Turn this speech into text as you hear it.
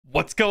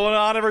What's going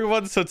on,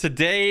 everyone? So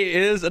today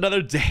is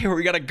another day where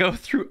we gotta go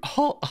through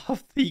all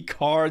of the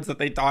cards that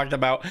they talked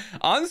about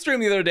on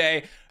stream the other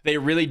day. They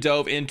really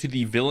dove into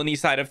the villainy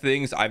side of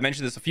things. I've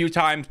mentioned this a few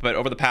times, but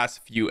over the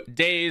past few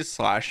days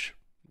slash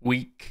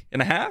week and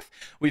a half,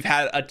 we've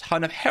had a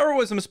ton of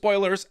heroism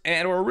spoilers,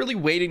 and we're really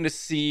waiting to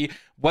see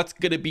what's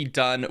going to be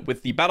done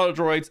with the battle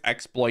droids,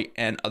 exploit,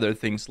 and other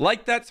things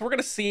like that. So we're going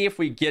to see if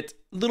we get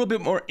a little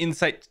bit more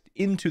insight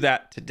into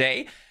that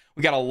today.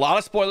 We got a lot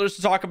of spoilers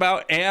to talk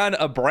about and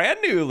a brand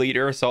new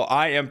leader, so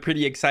I am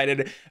pretty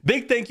excited.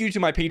 Big thank you to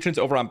my patrons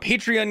over on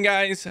Patreon,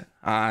 guys.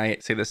 I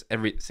say this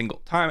every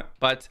single time,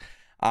 but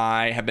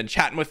I have been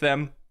chatting with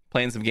them,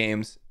 playing some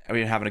games, and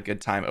we've been having a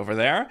good time over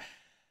there.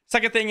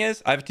 Second thing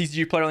is, I have a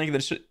TCG player link in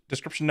the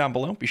description down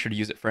below. Be sure to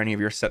use it for any of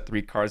your set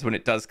 3 cards when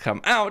it does come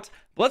out.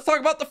 But let's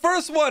talk about the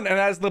first one, and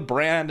as the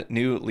brand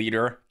new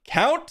leader,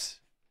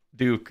 Count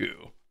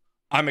Dooku.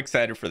 I'm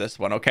excited for this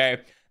one, okay?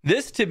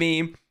 This, to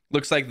me,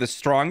 looks like the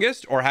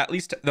strongest, or at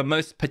least the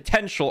most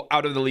potential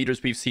out of the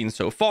leaders we've seen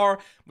so far,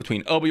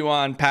 between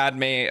Obi-Wan,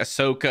 Padme,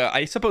 Ahsoka.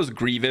 I suppose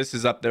Grievous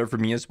is up there for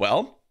me as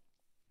well.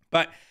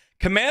 But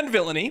Command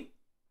Villainy,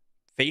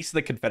 Face of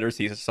the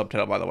Confederacy is a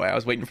subtitle, by the way. I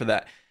was waiting for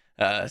that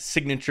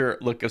signature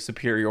look of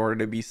superiority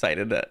to be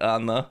cited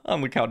on the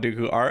Count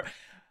Dooku art.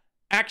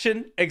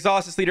 Action: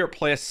 exhaust this leader,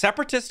 play a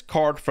separatist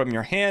card from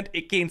your hand.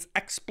 It gains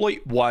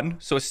exploit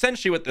 1. So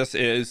essentially what this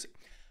is,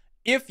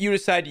 if you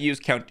decide to use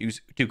Count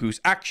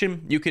Dooku's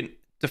action, you can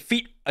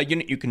defeat a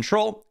unit you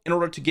control in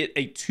order to get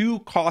a 2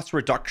 cost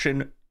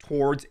reduction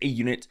towards a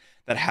unit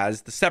that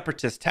has the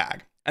separatist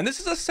tag. And this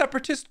is a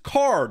separatist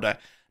card,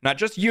 not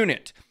just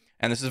unit.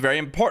 And this is very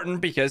important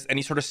because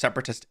any sort of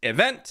separatist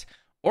event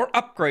or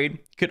upgrade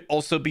could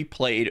also be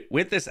played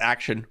with this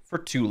action for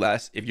 2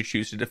 less if you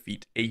choose to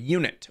defeat a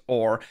unit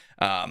or,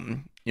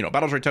 battle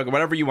droid token,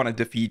 whatever you want to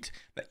defeat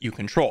that you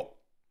control.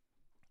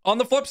 On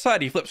the flip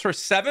side, he flips for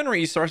 7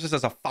 resources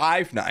as a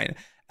 5/9.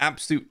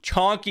 Absolute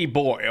chonky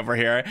boy over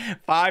here.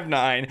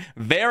 5/9,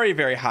 very,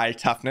 very high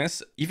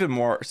toughness, even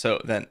more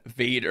so than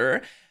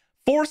Vader.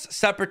 Force,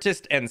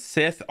 Separatist, and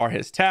Sith are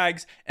his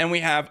tags. And we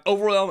have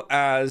Overwhelm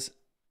as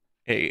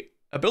a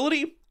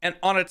ability, and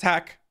on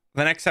attack,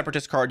 the next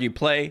Separatist card you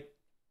play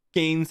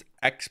gains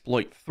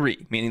exploit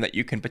 3, meaning that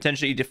you can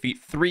potentially defeat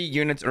 3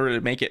 units in order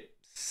to make it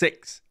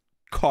 6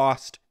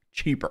 cost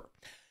cheaper.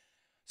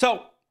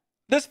 So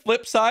this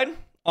flip side,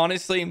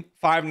 honestly,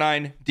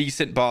 5/9,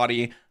 decent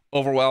body.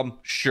 Overwhelm,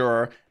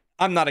 sure.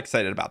 I'm not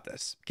excited about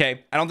this,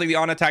 okay? I don't think the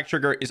on-attack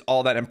trigger is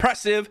all that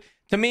impressive.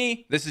 To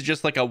me, this is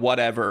just like a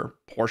whatever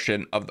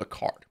portion of the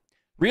card.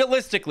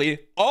 Realistically,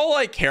 all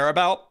I care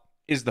about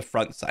is the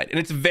front side. And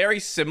it's very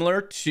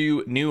similar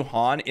to New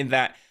Han in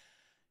that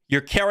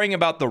you're caring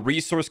about the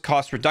resource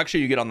cost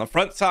reduction you get on the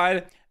front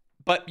side,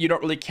 but you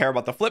don't really care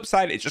about the flip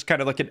side. It's just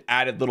kind of like an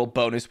added little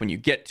bonus when you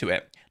get to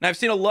it. And I've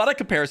seen a lot of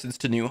comparisons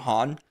to New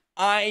Han.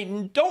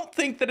 I don't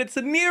think that it's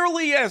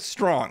nearly as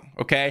strong,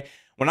 okay?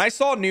 When I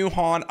saw New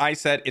Han, I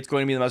said it's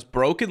going to be the most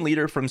broken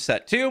leader from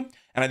set 2,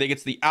 and I think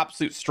it's the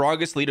absolute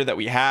strongest leader that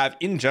we have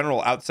in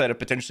general outside of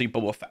potentially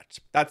Boba Fett.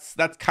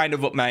 That's kind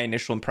of what my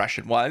initial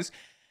impression was,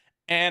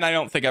 and I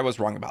don't think I was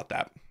wrong about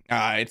that.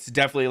 It's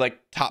definitely like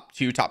top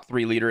 2, top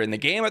 3 leader in the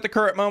game at the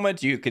current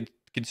moment. You could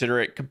consider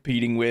it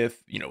competing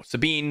with,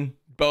 Sabine,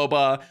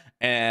 Boba,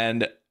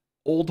 and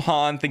Old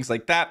Han, things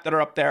like that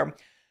are up there.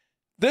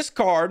 This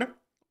card,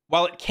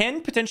 while it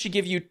can potentially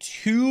give you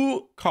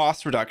 2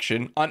 cost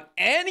reduction on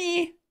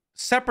any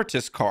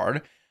separatist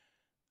card,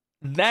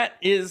 that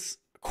is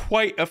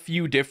quite a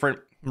few different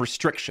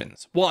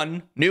restrictions.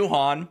 1, New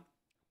Han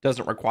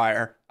doesn't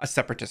require a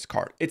separatist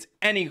card. It's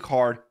any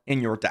card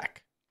in your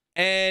deck.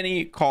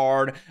 Any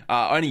card,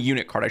 any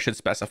unit card, I should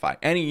specify.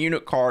 Any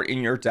unit card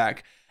in your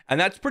deck.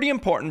 And that's pretty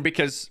important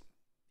because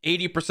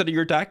 80% of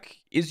your deck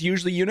is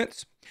usually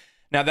units.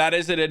 Now, that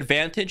is an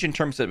advantage in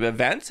terms of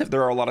events, if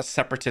there are a lot of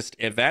separatist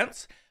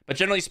events. But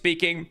generally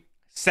speaking,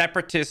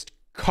 separatist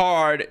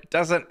card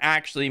doesn't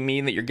actually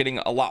mean that you're getting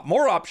a lot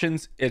more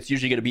options. It's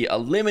usually going to be a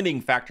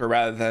limiting factor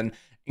rather than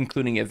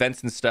including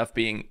events and stuff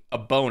being a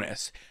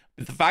bonus.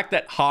 But the fact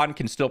that Han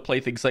can still play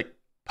things like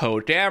Poe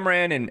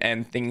Dameron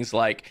and things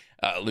like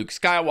Luke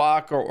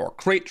Skywalker or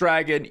Krayt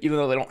Dragon, even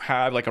though they don't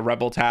have like a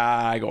Rebel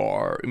tag,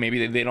 or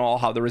maybe they don't all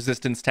have the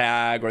Resistance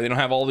tag, or they don't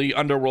have all the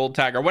Underworld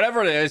tag, or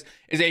whatever it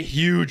is a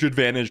huge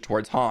advantage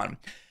towards Han.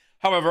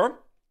 However,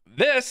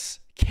 this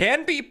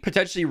can be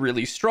potentially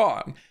really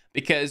strong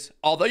because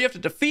although you have to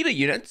defeat a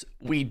unit,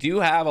 we do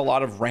have a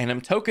lot of random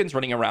tokens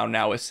running around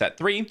now with set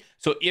 3.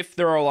 So if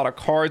there are a lot of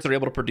cards that are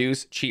able to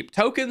produce cheap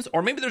tokens,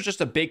 or maybe there's just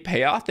a big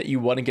payoff that you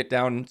want to get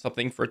down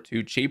something for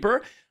 2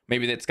 cheaper,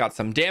 maybe it's got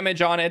some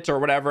damage on it or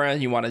whatever,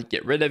 and you want to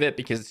get rid of it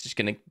because it's just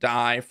going to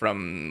die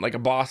from like a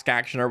boss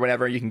action or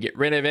whatever, you can get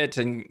rid of it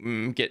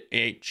and get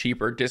a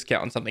cheaper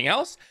discount on something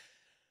else.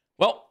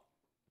 Well,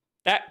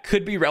 that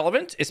could be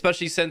relevant,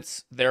 especially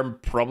since there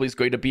probably is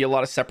going to be a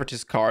lot of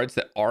separatist cards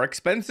that are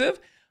expensive.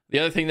 The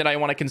other thing that I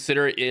want to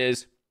consider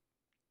is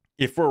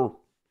if we're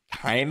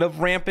kind of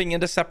ramping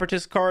into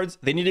separatist cards,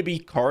 they need to be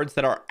cards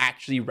that are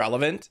actually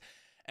relevant.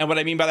 And what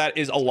I mean by that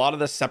is a lot of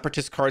the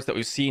separatist cards that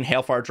we've seen,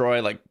 Hailfire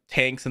Droid, like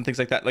tanks and things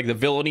like that, like the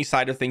villainy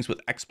side of things with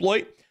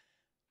exploit,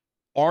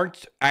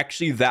 aren't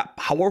actually that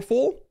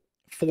powerful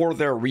for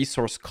their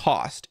resource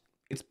cost.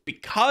 It's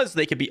because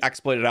they can be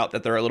exploited out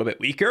that they're a little bit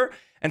weaker.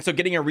 And so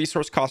getting a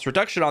resource cost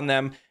reduction on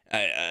them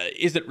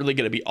isn't really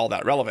going to be all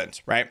that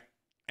relevant, right?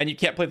 And you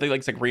can't play the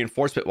like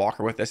Reinforcement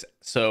Walker with this.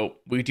 So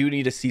we do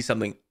need to see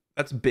something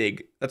that's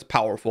big, that's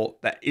powerful,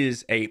 that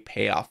is a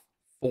payoff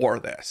for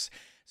this.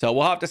 So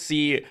we'll have to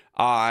see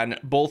on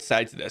both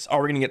sides of this.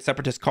 Are we going to get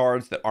separatist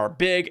cards that are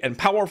big and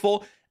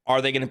powerful?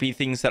 Are they going to be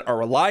things that are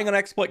relying on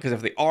exploit? Because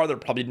if they are, they're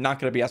probably not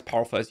going to be as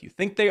powerful as you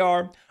think they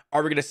are.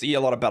 Are we going to see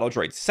a lot of battle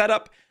droid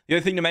setup? The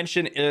other thing to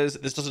mention is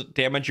this doesn't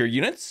damage your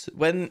units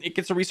when it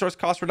gets a resource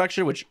cost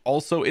reduction, which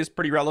also is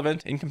pretty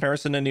relevant in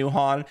comparison to New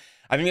Han.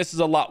 I think this is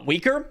a lot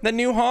weaker than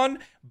New Han,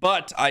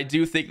 but I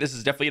do think this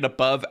is definitely an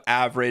above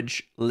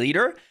average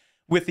leader,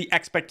 with the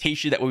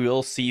expectation that we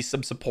will see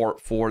some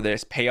support for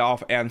this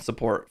payoff and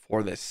support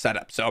for this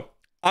setup. So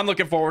I'm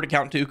looking forward to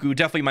Count Dooku.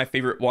 Definitely my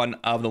favorite one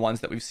of the ones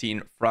that we've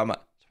seen from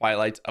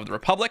Twilight of the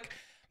Republic.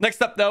 Next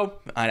up, though,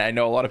 and I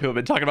know a lot of people have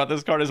been talking about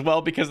this card as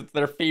well because it's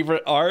their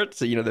favorite art.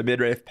 So, you know, the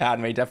Midriff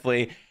Padme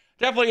definitely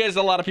is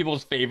a lot of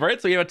people's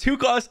favorite. So you have a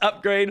 2-cost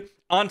upgrade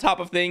on top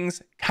of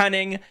things.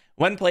 Cunning.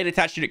 When played,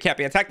 attached unit can't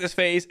be attacked this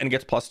phase and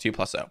gets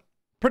 +2/+0.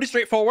 Pretty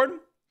straightforward.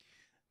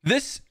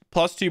 This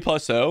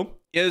 +2/+0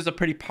 is a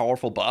pretty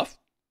powerful buff.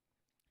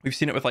 We've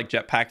seen it with like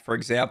Jetpack, for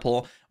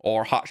example,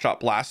 or Hotshot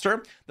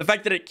Blaster. The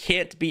fact that it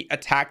can't be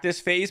attacked this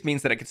phase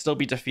means that it can still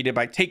be defeated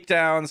by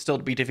takedowns, still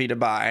be defeated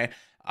by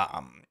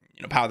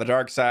Power of the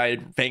Dark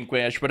Side,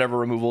 Vanquish, whatever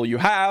removal you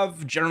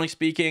have, generally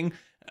speaking,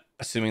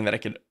 assuming that I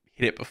could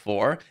hit it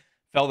before.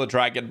 Fell the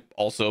Dragon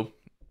also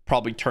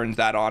probably turns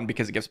that on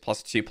because it gives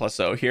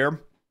 +2/+0 here.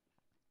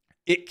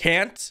 It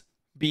can't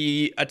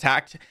be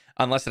attacked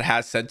unless it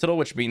has Sentinel,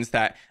 which means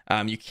that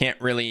you can't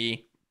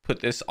really put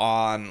this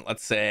on,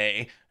 let's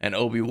say, an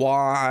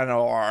Obi-Wan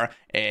or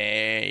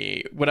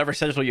a whatever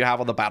Sentinel you have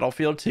on the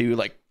battlefield to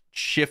like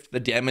shift the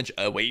damage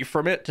away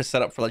from it to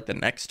set up for like the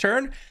next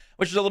turn,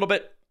 which is a little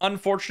bit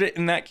unfortunate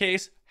in that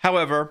case.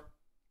 However,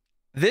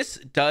 this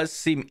does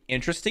seem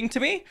interesting to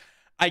me.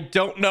 I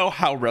don't know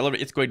how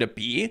relevant it's going to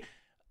be.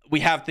 We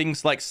have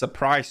things like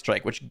Surprise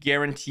Strike, which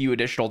guarantee you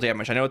additional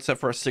damage. I know it's set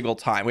for a single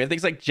time. We have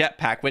things like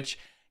Jetpack, which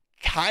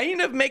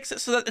kind of makes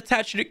it so that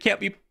attached unit can't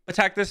be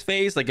attacked this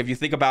phase. Like if you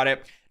think about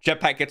it,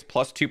 Jetpack gets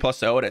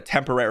 +2/+0 and a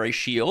temporary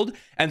shield.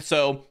 And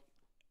so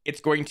it's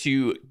going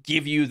to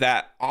give you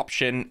that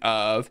option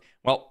of,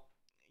 well,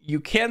 you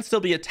can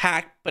still be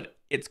attacked, but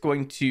it's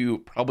going to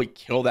probably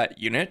kill that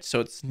unit. So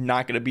it's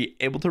not going to be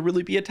able to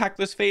really be attacked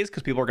this phase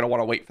because people are going to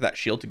want to wait for that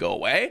shield to go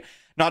away.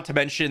 Not to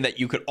mention that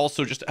you could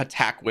also just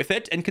attack with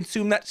it and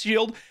consume that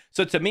shield.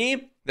 So to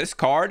me, this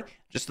card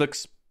just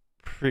looks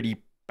pretty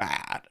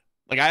bad.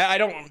 Like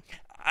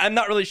I'm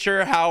not really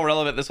sure how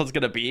relevant this one's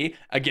going to be.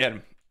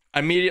 Again,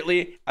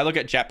 immediately I look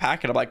at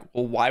Jetpack and I'm like,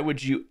 well, why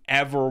would you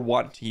ever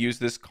want to use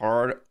this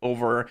card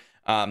over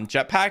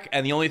Jetpack?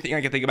 And the only thing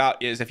I can think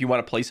about is if you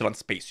want to place it on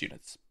space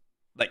units.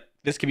 Like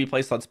this can be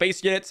placed on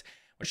space units,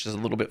 which is a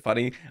little bit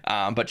funny,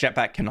 but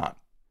Jetpack cannot.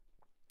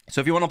 So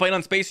if you want to play it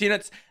on space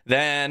units,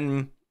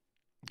 then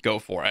go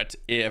for it.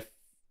 If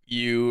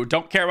you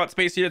don't care about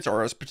space units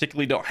or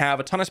particularly don't have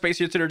a ton of space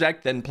units in your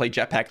deck, then play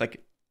Jetpack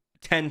like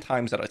 10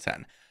 times out of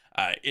 10.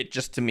 It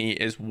just to me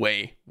is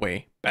way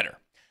better.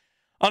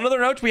 On another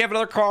note, we have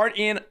another card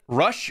in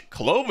Rush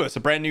Clovis,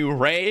 a brand new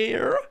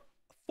rare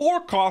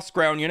 4-cost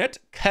ground unit,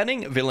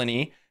 Cunning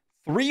Villainy,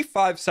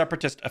 3/5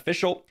 Separatist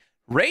Official,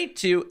 Raid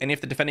 2, and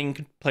if the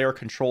defending player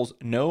controls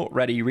no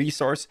ready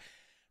resources,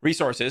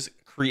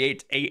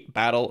 create a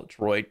battle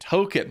droid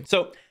token.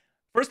 So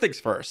first things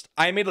first,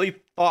 I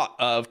immediately thought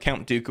of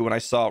Count Dooku when I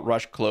saw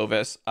Rush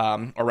Clovis,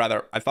 or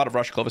rather, I thought of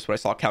Rush Clovis when I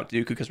saw Count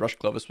Dooku because Rush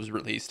Clovis was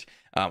released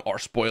or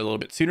spoiled a little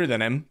bit sooner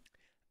than him.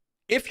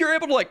 If you're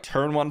able to like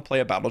turn 1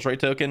 play a battle droid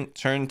token,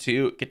 turn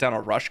 2 get down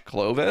a Rush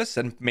Clovis,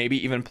 and maybe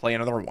even play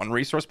another 1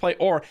 resource play,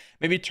 or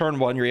maybe turn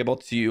 1 you're able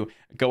to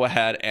go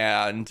ahead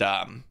and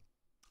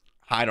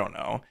I don't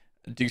know,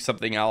 do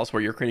something else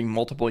where you're creating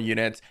multiple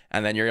units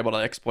and then you're able to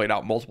exploit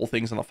out multiple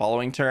things on the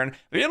following turn.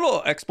 If you're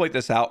able to exploit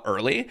this out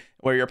early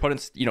where your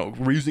opponent's,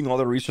 using all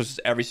the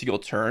resources every single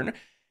turn,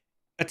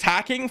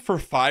 attacking for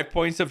 5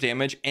 points of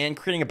damage and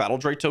creating a battle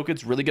droid token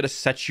is really going to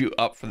set you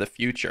up for the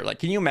future. Like,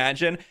 can you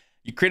imagine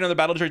you create another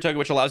battle droid token,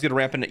 which allows you to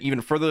ramp into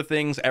even further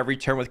things every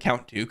turn with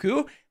Count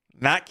Dooku?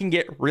 That can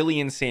get really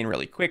insane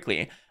really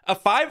quickly. A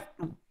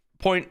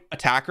 5-point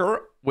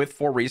attacker with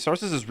 4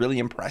 resources is really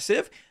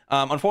impressive.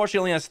 Unfortunately,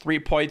 only has 3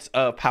 points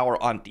of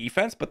power on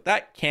defense, but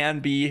that can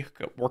be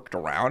worked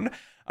around.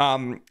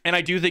 And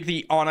I do think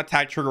the on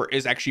attack trigger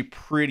is actually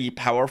pretty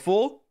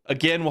powerful.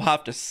 Again, we'll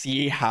have to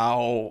see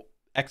how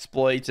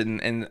exploits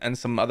and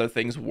some other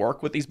things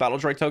work with these battle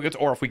droid tokens,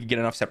 or if we can get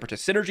enough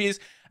separatist synergies.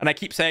 And I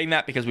keep saying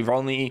that because we've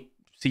only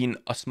seen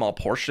a small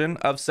portion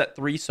of set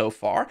 3 so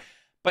far.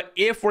 But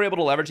if we're able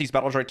to leverage these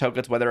battle droid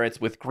tokens, whether it's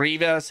with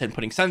Grievous and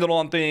putting Sentinel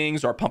on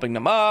things or pumping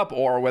them up,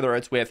 or whether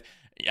it's with,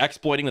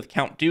 exploiting with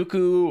Count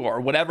Dooku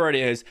or whatever it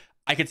is,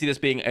 I could see this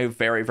being a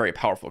very, very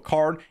powerful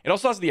card. It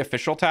also has the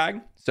official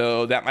tag,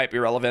 so that might be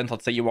relevant.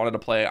 Let's say you wanted to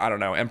play, I don't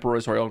know,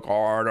 Emperor's Royal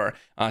Guard or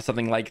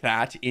something like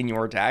that in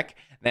your deck.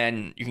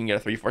 Then you can get a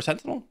 3/4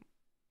 Sentinel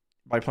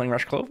by playing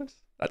Rush Clovis.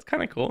 That's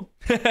kind of cool.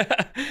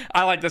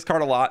 I like this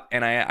card a lot,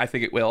 and I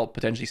think it will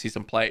potentially see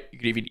some play. You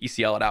could even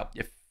ECL it out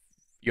if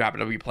you happen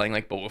to be playing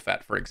like Boba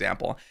Fett, for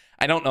example.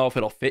 I don't know if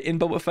it'll fit in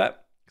Boba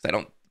Fett, because I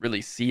don't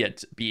really see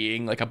it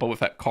being like a Boba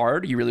Fett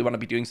card. You really want to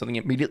be doing something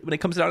immediately when it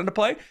comes down into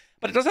play,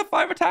 but it does have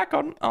 5 attack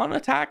on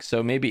attack,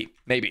 so maybe.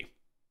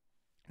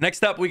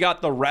 Next up, we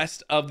got the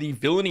rest of the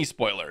villainy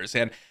spoilers,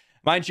 and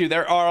mind you,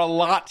 there are a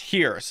lot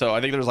here. So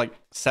I think there's like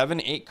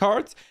 7-8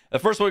 cards. The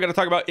first one we're going to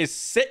talk about is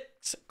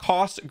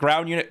 6-cost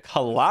ground unit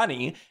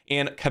Kalani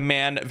in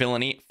Command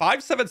Villainy.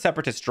 5/7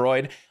 Separatist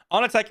droid.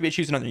 On attack, you may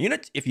choose another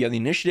unit. If you have the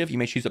initiative, you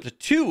may choose up to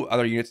 2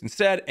 other units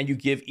instead, and you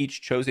give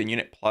each chosen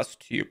unit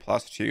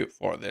 +2/+2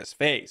 for this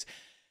phase.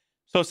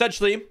 So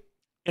essentially,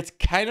 it's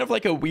kind of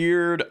like a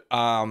weird,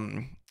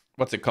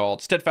 what's it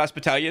called? Steadfast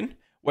Battalion,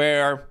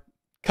 where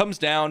comes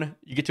down,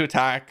 you get to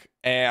attack,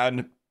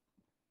 and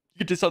you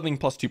get to something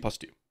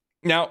 +2/+2.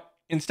 Now,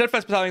 in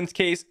Steadfast Battalion's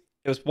case,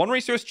 it was 1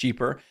 resource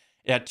cheaper.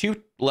 It had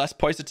 2 less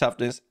points of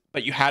toughness,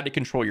 but you had to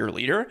control your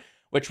leader,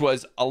 which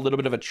was a little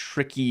bit of a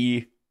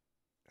tricky,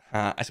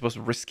 I suppose,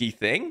 risky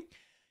thing.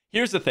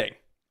 Here's the thing.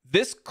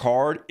 This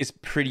card is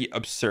pretty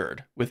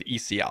absurd with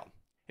ECL.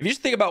 If you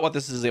just think about what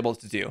this is able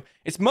to do,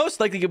 it's most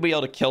likely going to be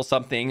able to kill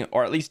something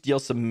or at least deal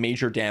some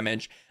major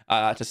damage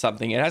to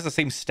something. It has the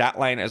same stat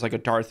line as like a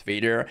Darth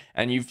Vader,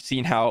 and you've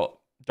seen how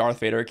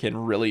Darth Vader can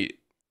really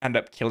end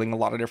up killing a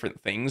lot of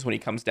different things when he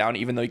comes down,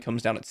 even though he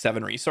comes down at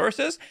 7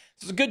 resources.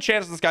 So there's a good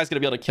chance this guy's going to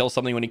be able to kill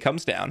something when he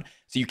comes down.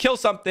 So you kill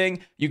something,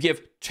 you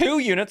give 2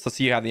 units. Let's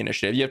see, you have the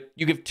initiative.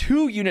 You give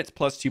 2 units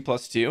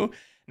 +2/+2.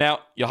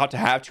 Now, you'll have to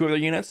have 2 other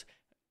units.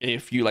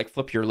 If you like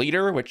flip your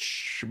leader,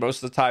 which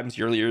most of the times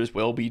your leaders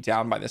will be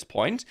down by this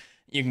point,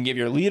 you can give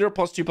your leader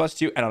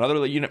 +2/+2 and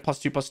another unit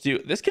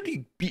 +2/+2. This could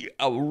be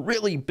a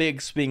really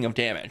big swing of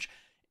damage.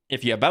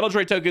 If you have battle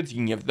droid tokens, you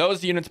can give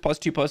those units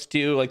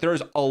 +2/+2. Like,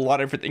 there's a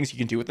lot of different things you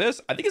can do with this.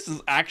 I think this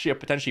is actually a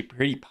potentially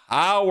pretty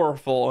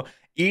powerful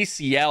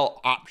ECL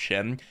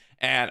option.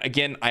 And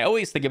again, I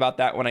always think about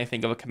that when I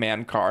think of a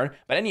command card,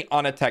 but any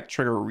on attack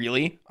trigger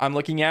really I'm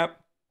looking at,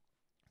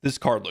 this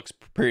card looks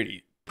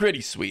pretty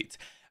sweet.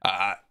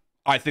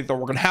 I think that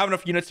we're going to have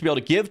enough units to be able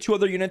to give 2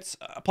 other units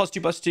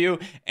 +2/+2,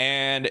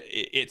 and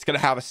it's going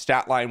to have a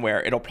stat line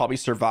where it'll probably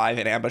survive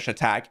an ambush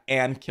attack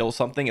and kill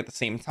something at the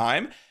same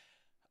time.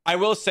 I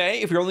will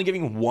say, if you're only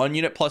giving 1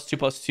 unit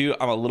 +2/+2,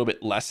 I'm a little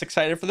bit less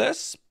excited for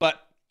this,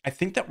 but I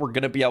think that we're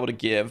going to be able to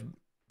give,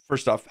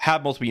 first off,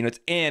 have multiple units,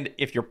 and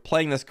if you're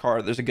playing this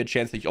card, there's a good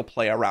chance that you'll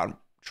play around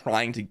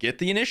trying to get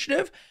the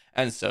initiative,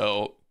 and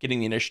so getting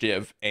the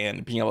initiative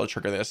and being able to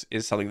trigger this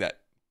is something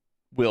that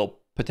will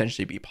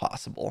potentially be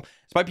possible.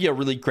 This might be a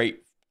really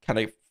great kind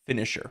of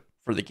finisher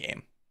for the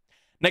game.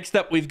 Next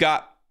up, we've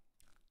got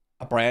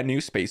a brand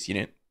new space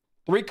unit.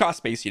 3-cost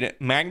space unit,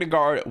 Magna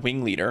Guard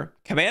Wing Leader,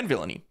 Command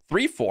Villainy,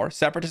 3/4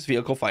 Separatist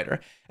Vehicle Fighter.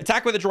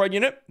 Attack with a droid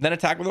unit, then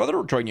attack with another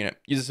droid unit.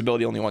 Use this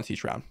ability only once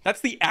each round. That's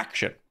the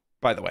action,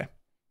 by the way.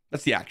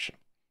 That's the action.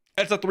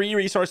 It's a 3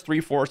 resource,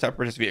 3/4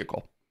 Separatist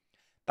Vehicle.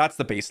 That's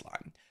the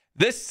baseline.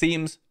 This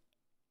seems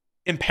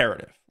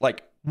imperative,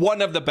 like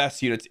one of the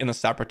best units in the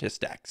Separatist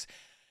decks.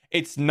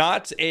 It's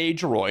not a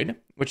droid,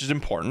 which is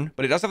important,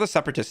 but it does have the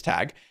Separatist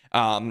tag.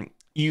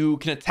 You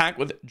can attack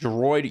with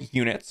droid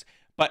units,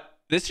 but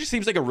this just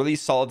seems like a really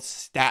solid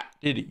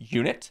statted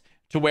unit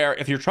to where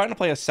if you're trying to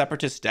play a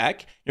Separatist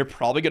deck, you're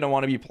probably going to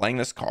want to be playing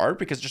this card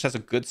because it just has a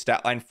good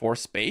stat line for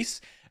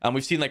space.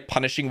 We've seen like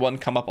Punishing One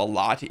come up a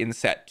lot in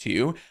set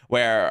 2,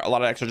 where a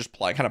lot of decks are just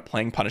kind of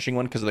playing Punishing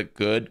One because of the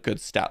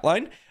good stat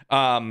line.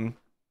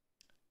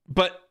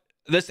 But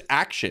this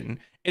action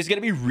is going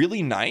to be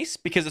really nice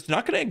because it's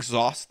not going to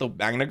exhaust the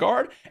Magna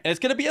Guard, and it's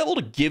going to be able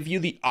to give you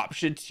the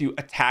option to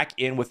attack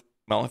in with,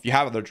 well, if you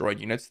have other droid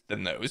units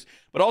than those,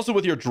 but also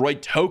with your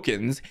droid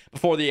tokens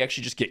before they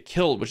actually just get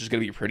killed, which is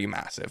going to be pretty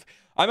massive.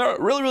 I'm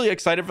really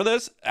excited for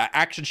this.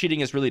 Action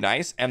cheating is really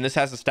nice, and this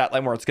has a stat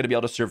line where it's going to be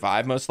able to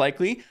survive most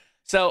likely.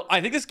 So I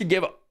think this could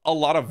give a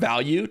lot of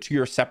value to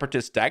your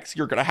Separatist decks.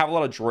 You're going to have a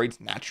lot of droids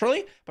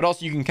naturally, but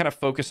also you can kind of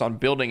focus on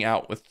building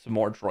out with some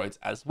more droids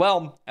as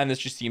well. And this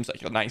just seems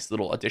like a nice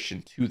little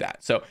addition to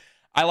that. So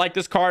I like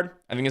this card.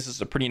 I think this is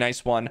a pretty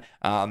nice one.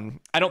 I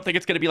don't think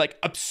it's going to be like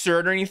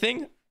absurd or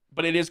anything,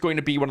 but it is going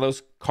to be one of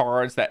those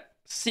cards that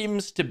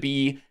seems to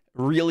be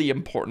really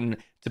important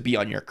to be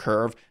on your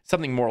curve.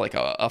 Something more like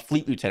a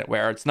Fleet Lieutenant,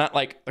 where it's not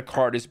like the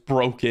card is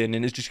broken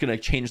and it's just going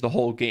to change the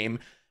whole game,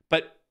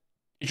 but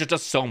it just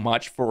does so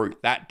much for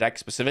that deck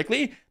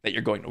specifically that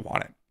you're going to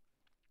want it.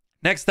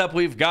 Next up,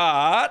 we've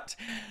got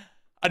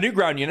a new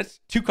ground unit,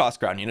 2-cost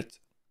ground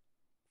unit,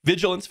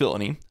 Vigilance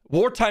Villainy,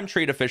 Wartime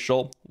Trade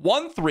Official,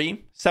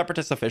 1/3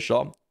 Separatist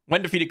Official,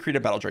 when defeated, create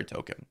a battle droid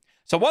token.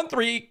 So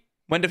 1/3,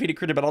 when defeated,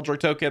 create a battle droid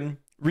token,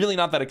 really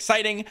not that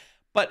exciting,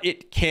 but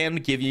it can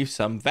give you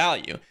some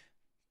value.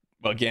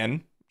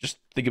 Again, just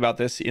think about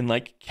this in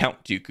like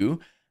Count Dooku.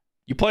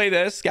 You play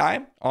this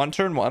guy on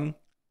turn 1.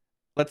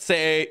 Let's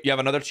say you have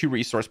another 2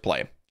 resource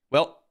play.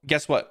 Well,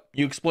 guess what?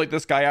 You exploit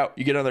this guy out,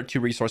 you get another 2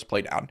 resource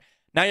play down.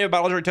 Now you have a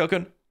battle droid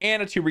token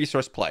and a 2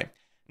 resource play.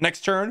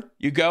 Next turn,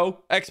 you go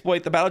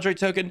exploit the battle droid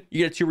token, you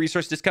get a 2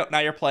 resource discount. Now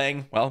you're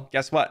playing, well,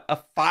 guess what? A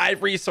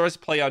 5 resource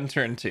play on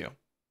turn 2.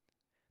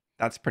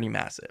 That's pretty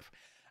massive.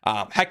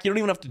 Heck, you don't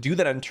even have to do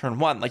that on turn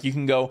 1. Like, you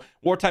can go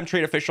wartime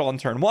trade official on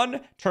turn 1.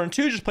 Turn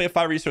 2, just play a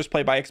 5 resource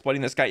play by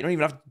exploiting this guy. You don't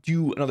even have to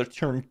do another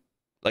turn,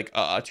 like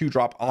a 2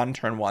 drop on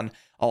turn 1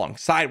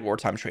 alongside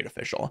wartime trade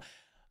official.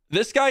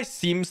 This guy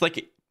seems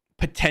like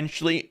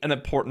potentially an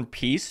important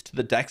piece to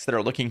the decks that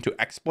are looking to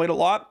exploit a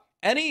lot.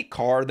 Any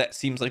card that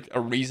seems like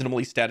a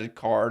reasonably statted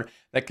card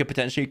that could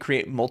potentially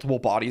create multiple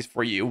bodies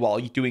for you while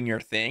you're doing your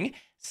thing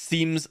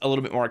seems a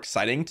little bit more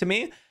exciting to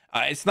me.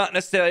 It's not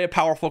necessarily a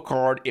powerful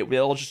card. It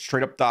will just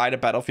straight up die to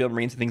Battlefield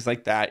Marines and things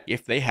like that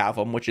if they have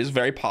them, which is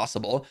very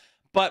possible.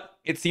 But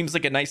it seems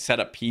like a nice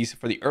setup piece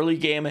for the early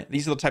game.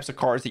 These are the types of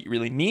cards that you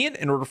really need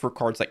in order for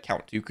cards like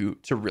Count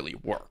Dooku to really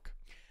work.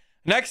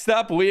 Next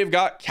up, we've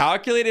got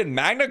Calculated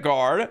Magna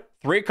Guard,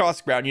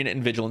 3-cost ground unit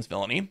and Vigilance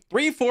Villainy,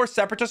 3/4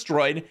 Separatist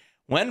droid.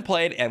 When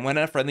played and when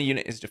a friendly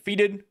unit is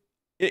defeated,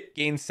 it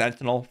gains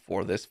Sentinel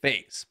for this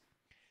phase.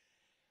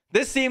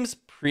 This seems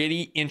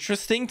pretty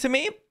interesting to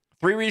me.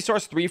 3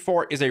 resource,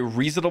 3/4 is a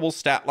reasonable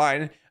stat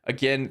line.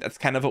 Again, that's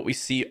kind of what we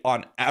see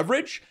on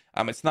average.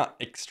 It's not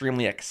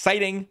extremely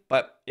exciting,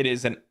 but it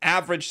is an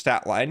average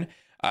stat line.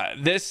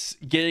 This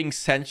getting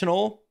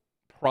Sentinel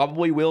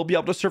probably will be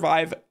able to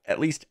survive at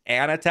least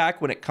an attack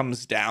when it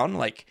comes down.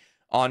 Like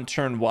on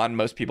turn 1,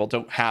 most people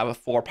don't have a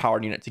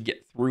 4-powered unit to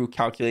get through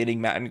Calculating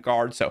Magna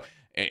Guard, so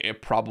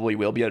it probably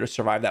will be able to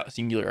survive that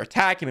singular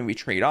attack and maybe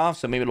trade off.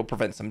 So maybe it'll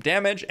prevent some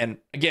damage. And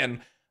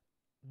again,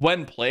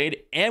 when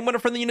played and when a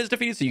friendly unit is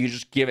defeated, so you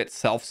just give it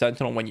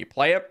self-Sentinel when you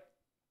play it.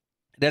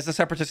 It has the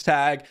Separatist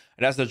tag,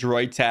 it has the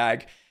droid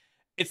tag.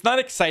 It's not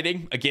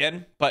exciting,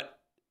 again, but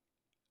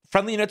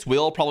friendly units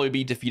will probably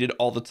be defeated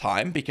all the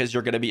time because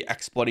you're going to be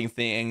exploiting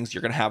things.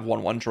 You're going to have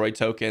 1/1 droid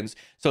tokens.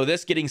 So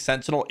this getting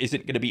Sentinel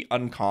isn't going to be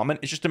uncommon.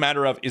 It's just a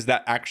matter of, is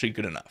that actually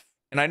good enough?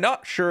 And I'm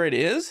not sure it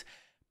is,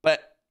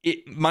 but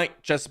it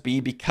might just be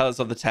because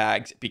of the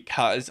tags,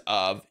 because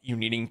of you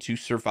needing to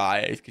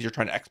survive, because you're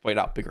trying to exploit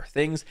out bigger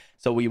things.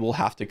 So we will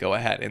have to go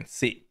ahead and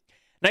see.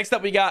 Next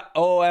up, we got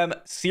OM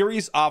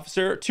Series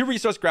Officer, 2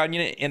 resource ground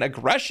unit and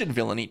Aggression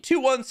Villainy,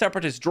 2/1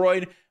 Separatist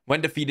droid.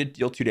 When defeated,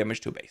 deal 2 damage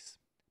to a base.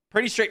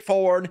 Pretty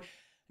straightforward.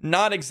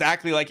 Not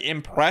exactly like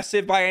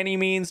impressive by any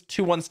means.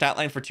 2/1 stat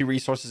line for 2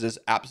 resources is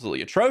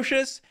absolutely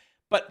atrocious,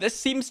 but this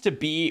seems to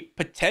be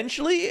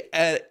potentially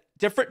a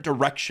different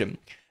direction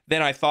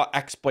than I thought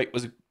exploit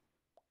was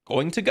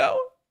going to go.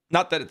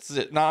 Not that it's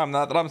not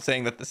that I'm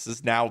saying that this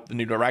is now the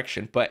new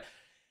direction, but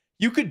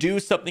you could do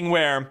something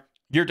where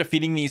you're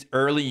defeating these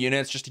early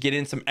units just to get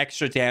in some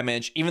extra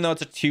damage. Even though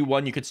it's a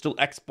 2/1, you could still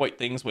exploit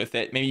things with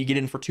it. Maybe you get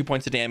in for 2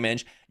 points of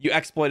damage, you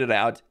exploit it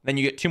out, then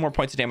you get 2 more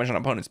points of damage on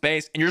opponent's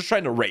base, and you're just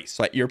trying to race.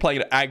 Like, you're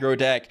playing an aggro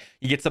deck,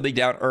 you get something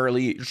down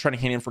early, you're trying to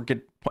hit in for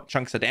good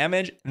chunks of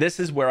damage. This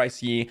is where I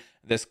see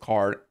this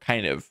card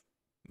kind of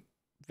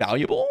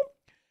valuable.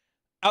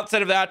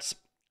 Outside of that,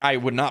 I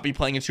would not be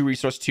playing a 2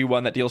 resource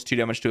 2/1 that deals 2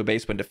 damage to a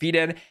base when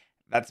defeated.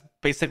 That's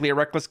basically a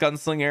Reckless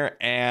Gunslinger,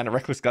 and a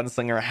Reckless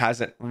Gunslinger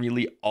hasn't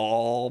really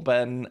all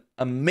been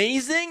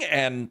amazing.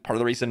 And part of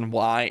the reason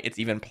why it's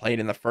even played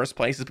in the first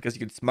place is because you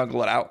could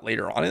smuggle it out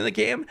later on in the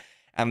game,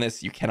 and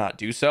this you cannot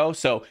do so.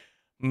 So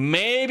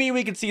maybe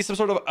we could see some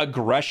sort of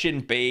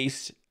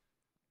aggression-based,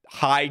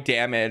 high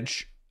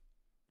damage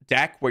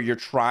deck where you're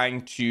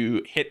trying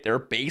to hit their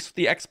base with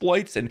the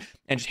exploits and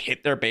just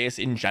hit their base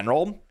in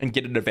general and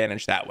get an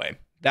advantage that way.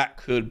 That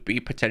could be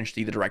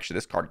potentially the direction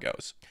this card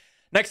goes.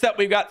 Next up,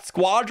 we've got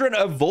Squadron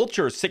of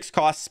Vultures,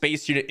 6-cost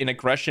space unit in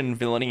Aggression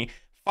Villainy,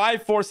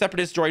 5/4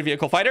 Separatist droid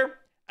vehicle fighter,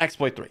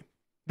 exploit 3.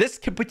 This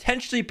could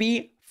potentially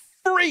be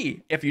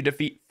free if you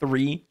defeat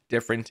 3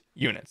 different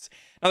units.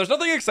 Now, there's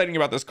nothing exciting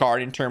about this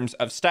card in terms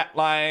of stat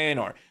line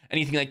or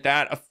anything like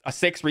that. A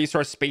 6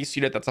 resource space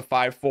unit that's a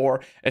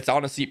 5/4. It's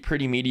honestly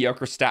pretty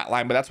mediocre stat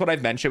line, but that's what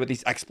I've mentioned with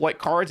these exploit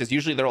cards is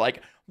usually they're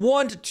like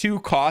 1 to 2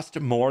 cost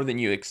more than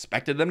you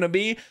expected them to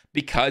be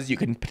because you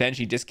can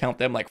potentially discount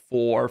them like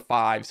 4,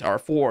 5s or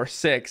 4,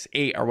 6,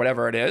 8 or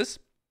whatever it is.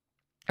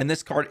 And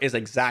this card is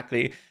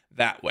exactly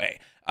that way.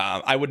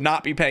 I would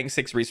not be paying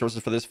 6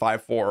 resources for this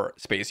 5/4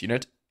 space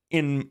unit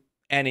in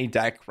any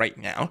deck right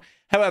now.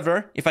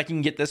 However, if I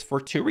can get this for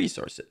 2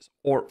 resources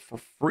or for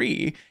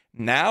free,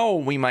 now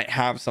we might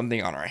have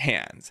something on our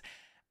hands.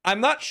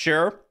 I'm not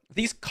sure.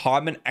 These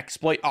common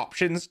exploit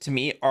options to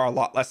me are a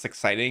lot less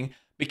exciting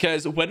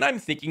because when I'm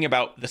thinking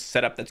about the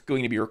setup that's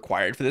going to be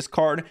required for this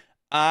card,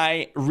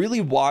 I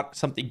really want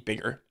something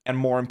bigger and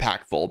more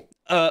impactful.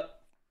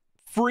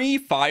 Free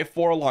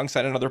 5/4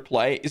 alongside another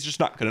play is just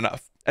not good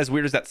enough, as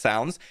weird as that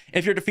sounds,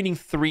 if you're defeating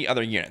 3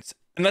 other units.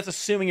 And that's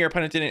assuming your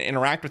opponent didn't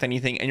interact with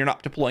anything and you're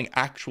not deploying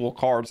actual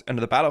cards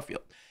into the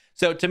battlefield.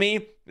 So to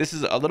me, this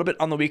is a little bit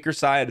on the weaker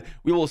side.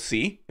 We will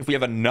see if we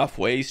have enough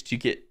ways to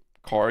get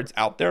cards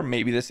out there,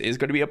 maybe this is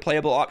going to be a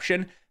playable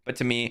option. But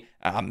to me,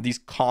 these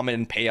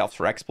common payoffs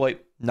for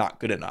exploit, not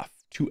good enough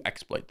to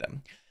exploit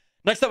them.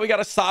 Next up, we got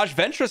Asajj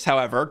Ventress,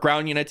 however,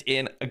 ground unit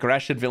in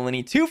aggression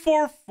villainy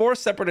 2/4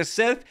 Separatist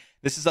Sith.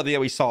 This is something that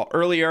we saw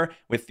earlier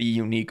with the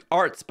unique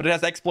arts, but it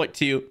has exploit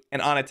 2,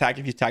 and on attack,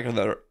 if you attack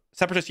another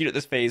Separatist unit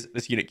this phase,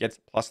 this unit gets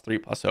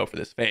 +3/+0 for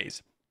this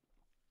phase.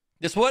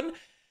 This one,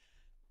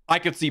 I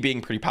could see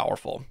being pretty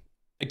powerful.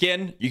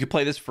 Again, you could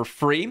play this for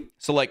free.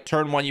 So like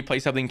turn 1, you play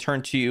something.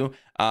 Turn 2,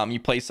 you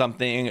play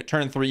something.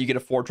 Turn 3, you get a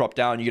 4 drop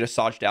down. You get a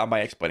Asajj down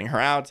by exploiting her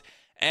out.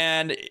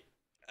 And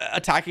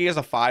attacking as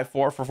a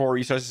 5/4 for 4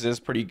 resources is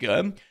pretty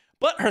good.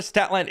 But her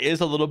stat line is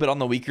a little bit on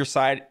the weaker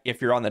side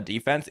if you're on the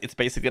defense. It's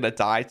basically going to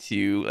die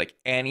to like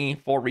any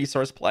 4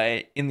 resource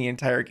play in the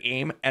entire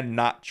game and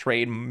not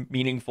trade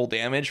meaningful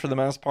damage for the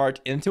most part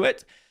into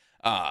it.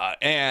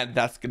 And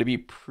that's going to be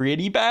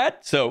pretty bad.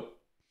 So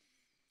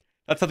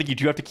that's something you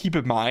do have to keep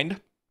in mind.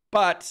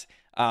 But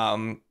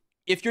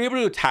if you're able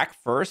to attack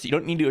first, you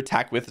don't need to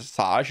attack with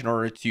Asajj in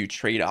order to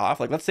trade off.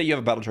 Like, let's say you have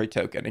a battle droid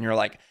token and you're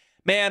like,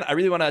 man, I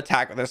really want to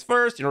attack with this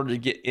first in order to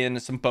get in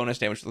some bonus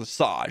damage with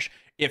Asajj.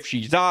 If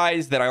she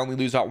dies, then I only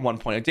lose out 1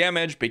 point of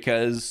damage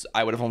because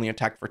I would have only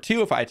attacked for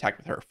 2 if I attacked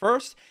with her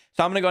first.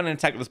 So I'm going to go ahead and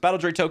attack with this battle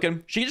droid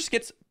token. She just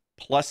gets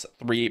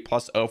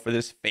 +3/+0 for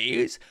this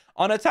phase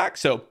on attack.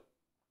 So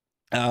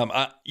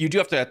you do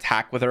have to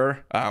attack with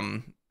her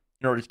in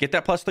order to get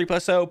that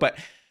 +3/+0, but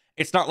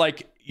it's not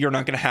like you're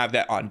not going to have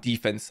that on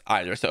defense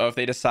either. So if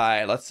they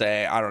decide, let's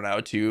say, I don't know,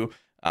 to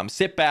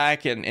sit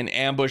back and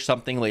ambush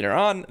something later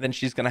on, then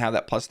she's going to have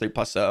that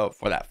 +3/+0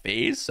 for that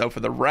phase. So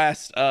for the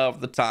rest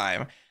of the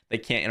time, they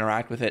can't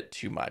interact with it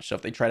too much. So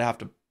if they try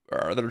to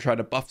or they're trying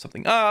to buff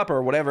something up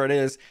or whatever it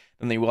is,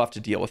 then they will have to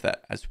deal with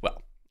that as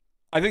well.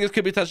 I think this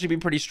could potentially be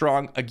pretty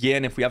strong.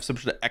 Again, if we have some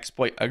sort of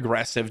exploit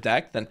aggressive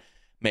deck, then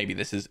maybe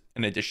this is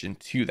an addition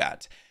to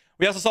that.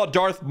 We also saw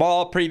Darth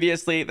Maul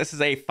previously. This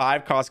is a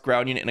 5-cost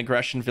ground unit in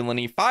aggression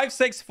villainy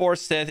 5/6/4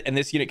 Sith, and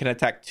this unit can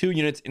attack 2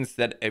 units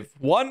instead of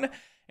 1.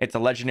 It's a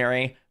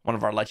legendary, one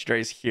of our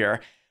legendaries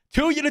here.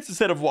 2 units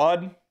instead of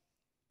 1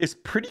 is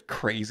pretty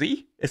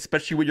crazy,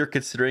 especially when you're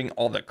considering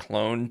all the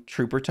clone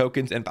trooper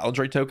tokens and battle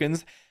droid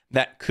tokens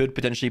that could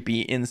potentially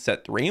be in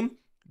set 3.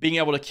 Being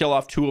able to kill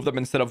off 2 of them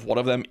instead of 1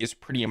 of them is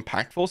pretty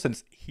impactful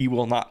since he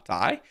will not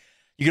die.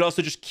 You can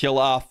also just kill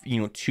off,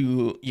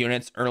 2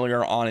 units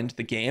earlier on into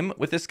the game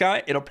with this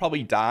guy. It'll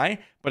probably die,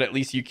 but at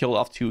least you kill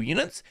off 2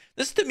 units.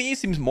 This to me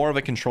seems more of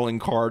a controlling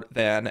card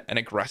than an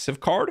aggressive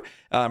card.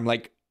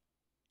 Like,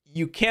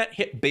 you can't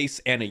hit base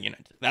and a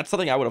unit. That's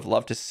something I would have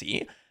loved to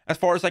see. As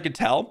far as I could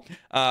tell,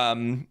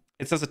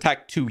 it says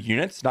attack 2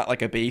 units, not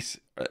like a base,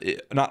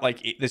 not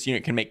like this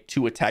unit can make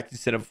 2 attacks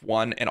instead of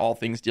 1 and all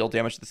things deal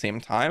damage at the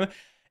same time.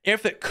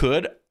 If it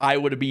could, I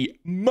would be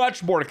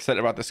much more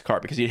excited about this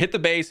card because you hit the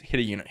base, hit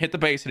a unit, hit the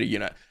base, hit a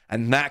unit,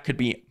 and that could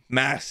be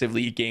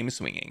massively game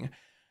swinging.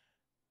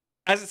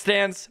 As it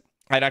stands,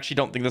 I actually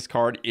don't think this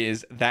card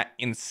is that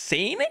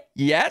insane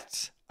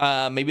yet.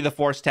 Maybe the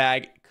Force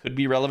tag could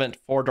be relevant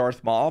for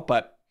Darth Maul,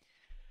 but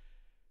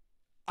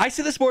I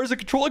see this more as a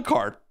controlling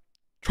card.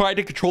 Trying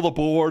to control the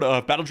board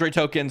of battle droid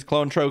tokens,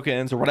 clone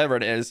tokens, or whatever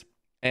it is.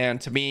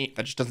 And to me,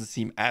 that just doesn't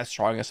seem as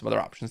strong as some other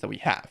options that we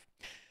have.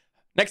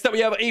 Next up, we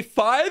have a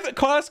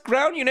 5-cost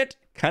ground unit,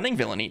 Cunning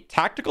Villainy,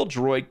 Tactical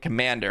Droid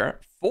Commander,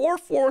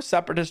 4/4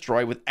 Separatist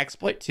Droid with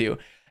Exploit 2.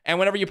 And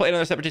whenever you play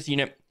another Separatist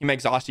unit, you may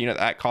exhaust a unit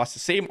that costs the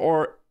same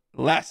or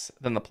less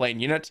than the plain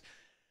unit.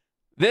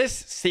 This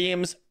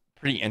seems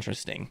pretty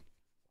interesting.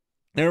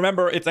 Now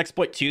remember, it's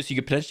Exploit 2, so you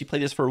could potentially play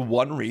this for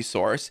 1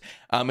 resource.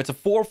 It's a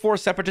 4/4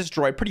 Separatist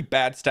Droid, pretty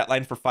bad stat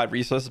line for 5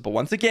 resources, but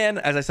once again,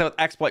 as I said with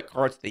Exploit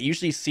cards, they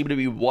usually seem to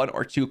be 1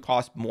 or 2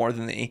 cost more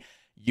than they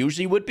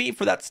usually would be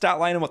for that stat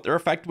line and what their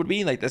effect would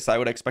be. Like this, I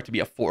would expect to be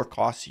a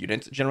 4-cost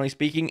unit, generally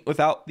speaking,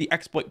 without the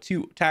Exploit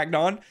 2 tagged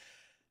on.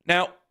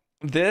 Now,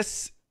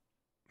 this,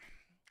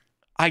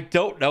 I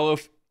don't know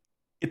if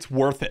it's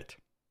worth it.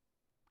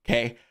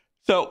 Okay,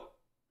 so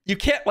you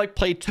can't like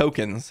play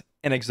tokens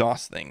and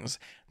exhaust things.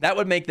 That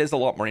would make this a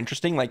lot more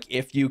interesting. Like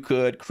if you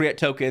could create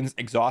tokens,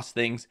 exhaust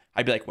things,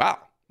 I'd be like, wow,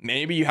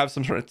 maybe you have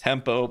some sort of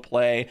tempo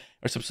play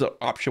or some sort of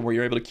option where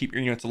you're able to keep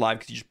your units alive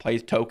because you just play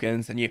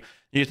tokens and you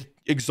just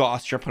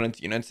exhaust your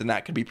opponent's units, and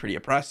that could be pretty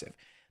oppressive.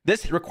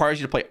 This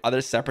requires you to play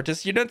other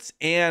Separatist units,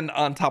 and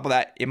on top of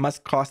that, it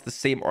must cost the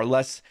same or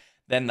less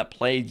than the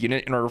played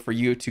unit in order for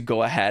you to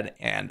go ahead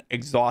and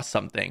exhaust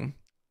something.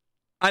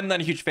 I'm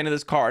not a huge fan of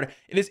this card.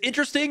 It is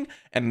interesting,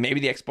 and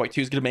maybe the Exploit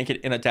 2 is going to make it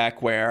in a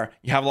deck where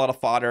you have a lot of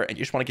fodder and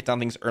you just want to get down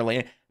things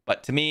early.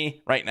 But to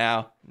me, right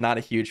now, not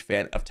a huge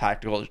fan of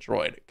Tactical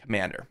Droid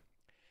Commander.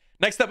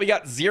 Next up, we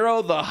got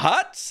Zero the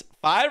Hutt.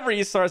 5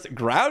 resource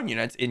ground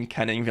units in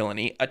Cunning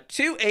Villainy. A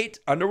 2/8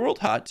 Underworld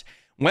Hutt.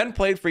 When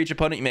played for each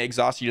opponent, you may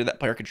exhaust a unit that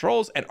player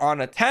controls. And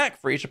on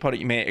attack, for each opponent,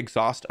 you may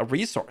exhaust a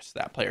resource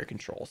that player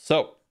controls.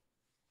 So,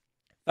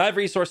 5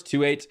 resource,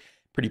 2/8,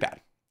 pretty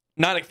bad.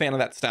 Not a fan of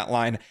that stat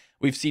line.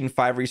 We've seen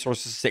 5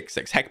 resources,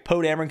 6/6. Heck, Poe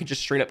Dameron can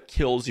just straight up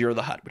kill Zero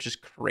the Hutt, which is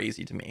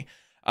crazy to me.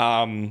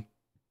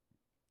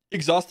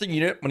 Exhausting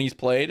unit when he's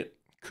played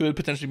could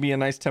potentially be a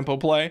nice tempo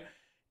play.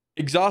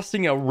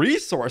 Exhausting a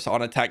resource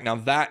on attack, now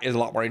that is a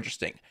lot more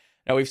interesting.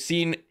 Now we've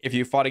seen, if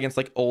you fought against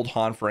like old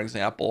Han, for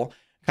example,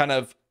 kind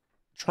of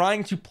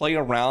trying to play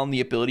around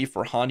the ability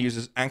for Han to use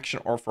his action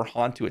or for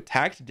Han to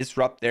attack to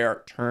disrupt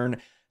their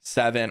turn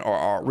 7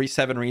 or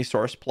 7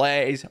 resource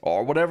plays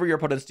or whatever your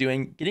opponent's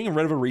doing. Getting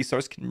rid of a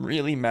resource can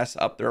really mess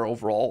up their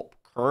overall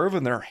curve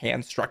and their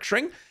hand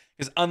structuring,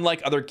 because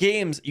unlike other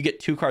games, you get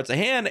 2 cards a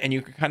hand and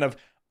you can kind of,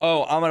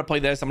 oh, I'm going to play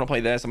this, I'm going to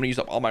play this, I'm going to use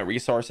up all my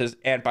resources,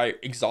 and by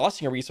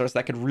exhausting a resource,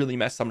 that could really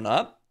mess someone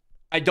up.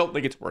 I don't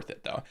think it's worth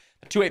it, though.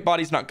 The 2/8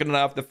 body's not good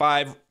enough. The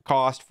 5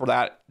 cost for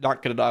that,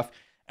 not good enough.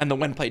 And the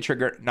when play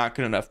trigger, not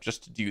good enough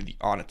just to do the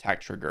on-attack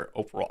trigger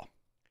overall.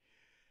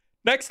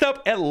 Next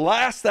up and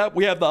last up,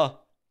 we have the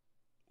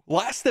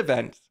last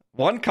event,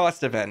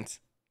 1-cost event,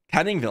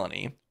 Cunning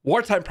Villainy,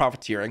 Wartime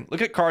Profiteering.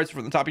 Look at cards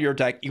from the top of your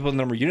deck equal to the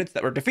number of units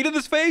that were defeated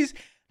this phase.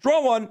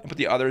 Draw 1 and put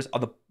the others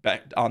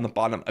on the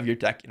bottom of your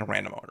deck in a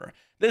random order.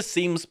 This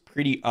seems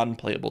pretty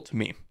unplayable to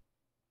me.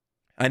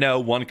 I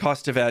know,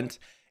 1-cost event.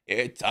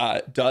 It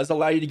does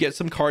allow you to get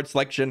some card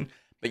selection,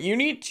 but you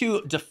need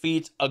to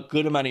defeat a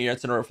good amount of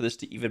units in order for this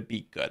to even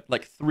be good,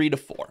 like 3 to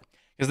 4.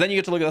 Because then you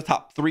get to look at the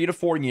top 3 to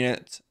 4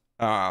 units,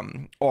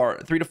 or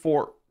 3 to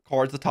 4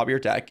 cards at the top of your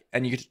deck,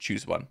 and you get to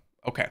choose one.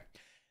 Okay.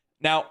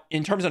 Now,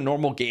 in terms of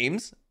normal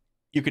games,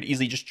 you could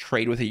easily just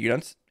trade with the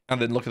units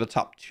and then look at the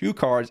top 2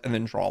 cards and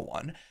then draw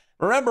 1.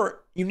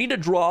 Remember, you need to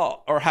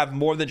draw or have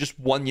more than just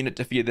 1 unit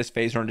defeated this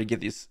phase in order to get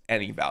these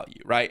any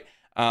value, right?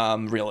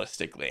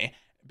 Realistically.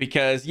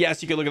 Because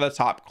yes, you can look at the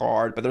top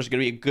card, but there's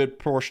going to be a good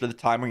portion of the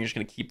time where you're just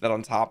going to keep that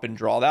on top and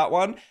draw that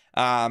one.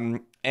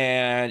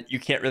 And you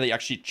can't really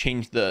actually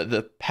change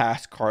the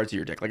past cards of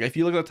your deck. Like if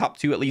you look at the top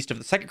 2, at least if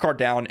the second card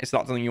down, it's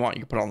not something you want,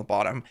 you can put it on the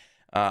bottom.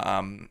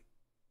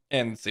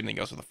 And the same thing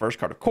goes with the first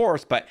card, of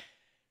course. But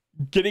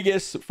getting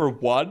this for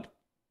 1,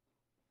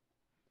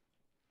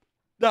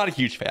 not a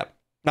huge fan.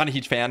 Not a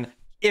huge fan.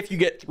 If you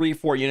get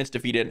 3-4 units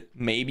defeated,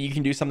 maybe you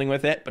can do something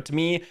with it. But to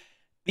me,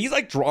 these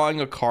like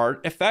drawing a card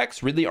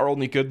effects really are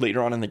only good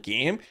later on in the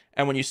game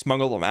and when you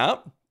smuggle them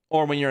out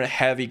or when you're in a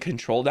heavy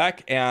control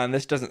deck, and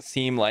this doesn't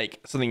seem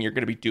like something you're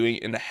going to be doing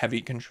in a heavy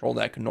control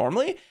deck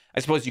normally. I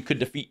suppose you could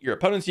defeat your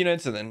opponent's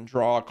units and then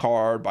draw a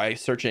card by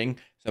searching,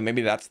 so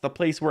maybe that's the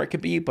place where it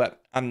could be,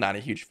 but I'm not a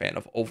huge fan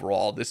of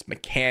overall this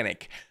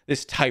mechanic,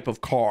 this type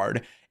of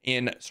card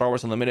in Star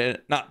Wars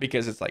Unlimited, not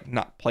because it's like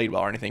not played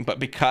well or anything, but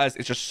because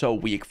it's just so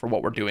weak for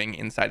what we're doing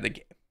inside the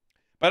game.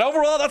 But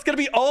overall, that's going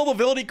to be all the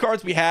villainy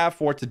cards we have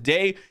for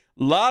today.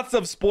 Lots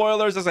of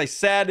spoilers, as I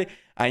said.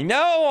 I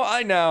know.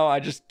 I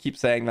just keep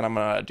saying that I'm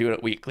going to do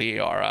it weekly,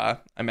 or I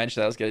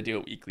mentioned that I was going to do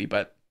it weekly,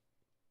 but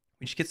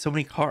we just get so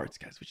many cards,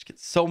 guys. We just get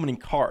so many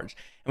cards.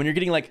 And when you're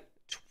getting like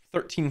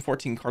 13,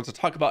 14 cards to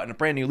talk about and a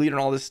brand new leader and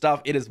all this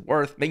stuff, it is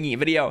worth making a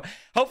video.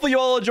 Hopefully you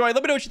all enjoy.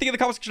 Let me know what you think in the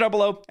comment section down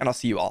below, and I'll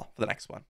see you all for the next one.